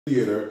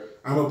Theater.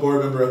 I'm a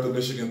board member at the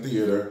Michigan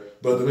Theater,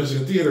 but the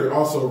Michigan Theater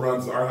also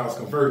runs the Art House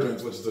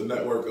Convergence, which is a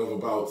network of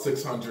about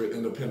 600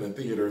 independent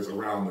theaters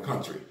around the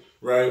country,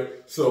 right?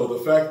 So the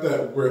fact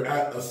that we're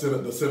at the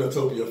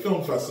Cinetopia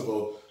Film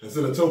Festival, and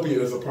Cinetopia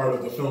is a part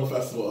of the Film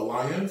Festival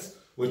Alliance,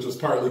 which was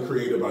partly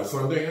created by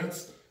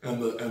Sundance,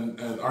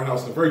 and Art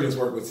House Convergence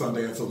worked with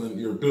Sundance, so then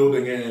you're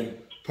building in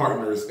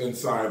partners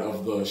inside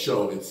of the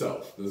show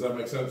itself. Does that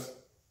make sense?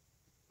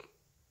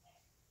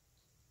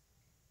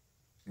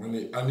 I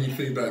need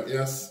feedback.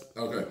 Yes?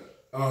 Okay.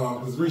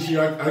 Because Rishi,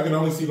 I can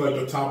only see like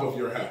the top of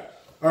your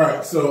hat. All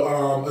right.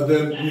 So, and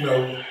then, you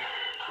know,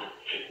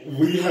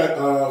 we had,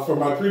 for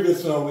my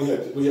previous film, we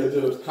had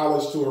did a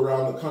college tour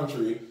around the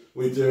country.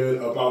 We did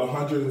about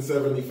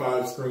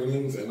 175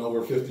 screenings in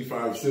over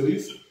 55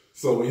 cities.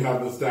 So we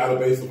have this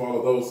database of all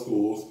of those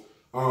schools.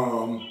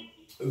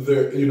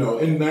 There, you know,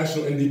 in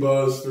National Indie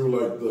Buzz through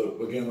like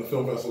the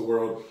film festival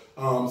world.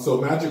 So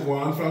Magic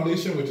Wand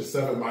Foundation, which is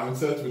Seven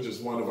Mindsets, which is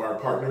one of our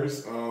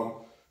partners,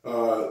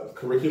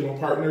 curriculum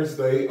partners.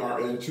 They are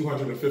in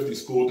 250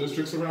 school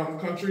districts around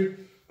the country.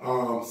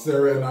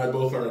 Sarah and I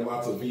both are in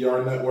lots of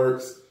VR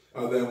networks.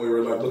 Then we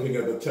were like looking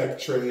at the tech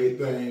trade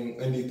thing,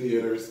 indie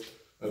theaters.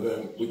 And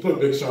then we put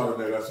Big Sean in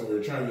there. That's when we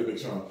were trying to get Big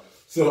Sean.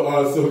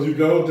 So you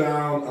go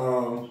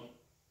down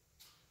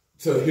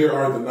to here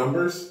are the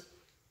numbers.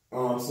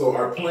 So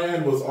our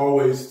plan was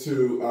always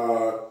to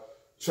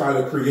try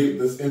to create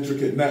this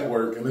intricate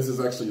network, and this is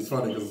actually, it's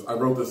funny because I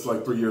wrote this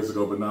like 3 years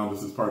ago, but now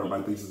this is part of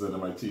my thesis at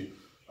MIT.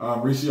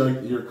 Rishi,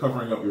 you're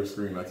covering up your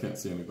screen. I can't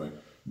see anything.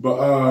 But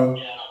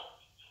yeah,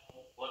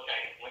 looking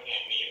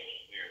at me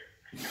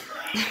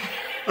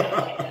was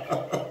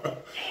weird.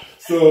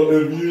 So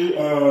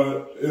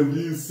if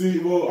you see,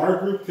 well, our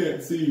group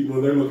can't see.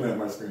 Well, they're looking at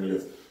my screen, I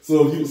guess.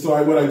 So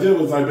what I did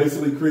was I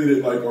basically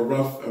created like a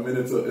rough. I mean,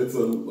 it's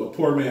a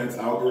poor man's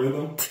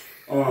algorithm.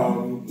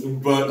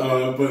 But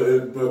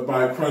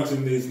by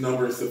crunching these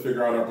numbers to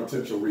figure out our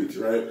potential reach,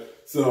 right?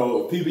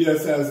 So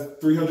PBS has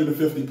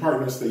 350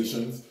 partner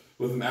stations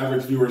with an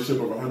average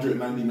viewership of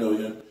 190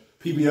 million.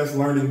 PBS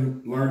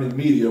Learning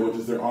Media, which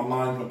is their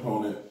online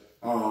component,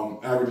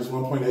 averages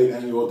 1.8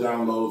 annual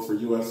downloads for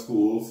U.S.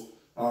 schools.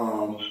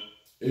 Our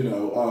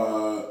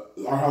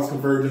House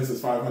Convergence is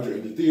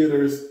 500 indie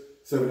theaters,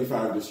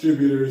 75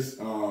 distributors.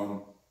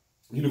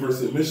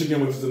 University of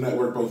Michigan, which is a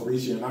network both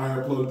Rishi and I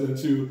are plugged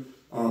into,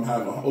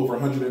 have over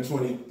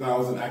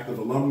 120,000 active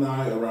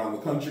alumni around the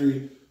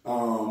country.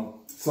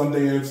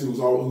 Sundance,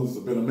 who's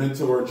been a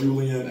mentor,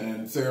 Julian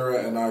and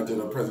Sarah and I did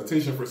a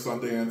presentation for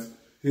Sundance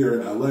here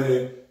in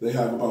LA. They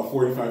have about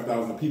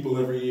 45,000 people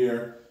every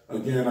year.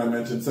 Again, I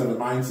mentioned Seven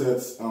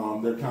Mindsets.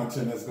 Their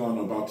content has gone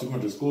to about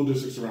 200 school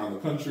districts around the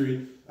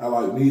country.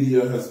 Allied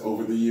Media has,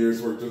 over the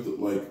years, worked with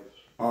like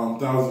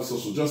thousands of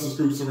social justice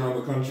groups around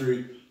the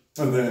country.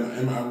 And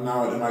then I'm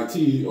now at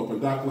MIT, Open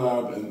Doc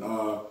Lab,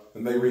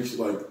 and they reach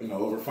like,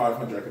 over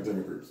 500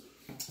 academic groups.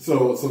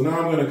 So now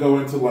I'm going to go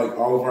into like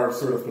all of our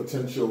sort of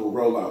potential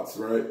rollouts,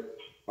 right?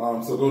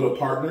 So go to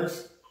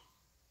partners.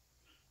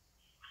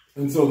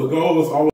 And so the goal was always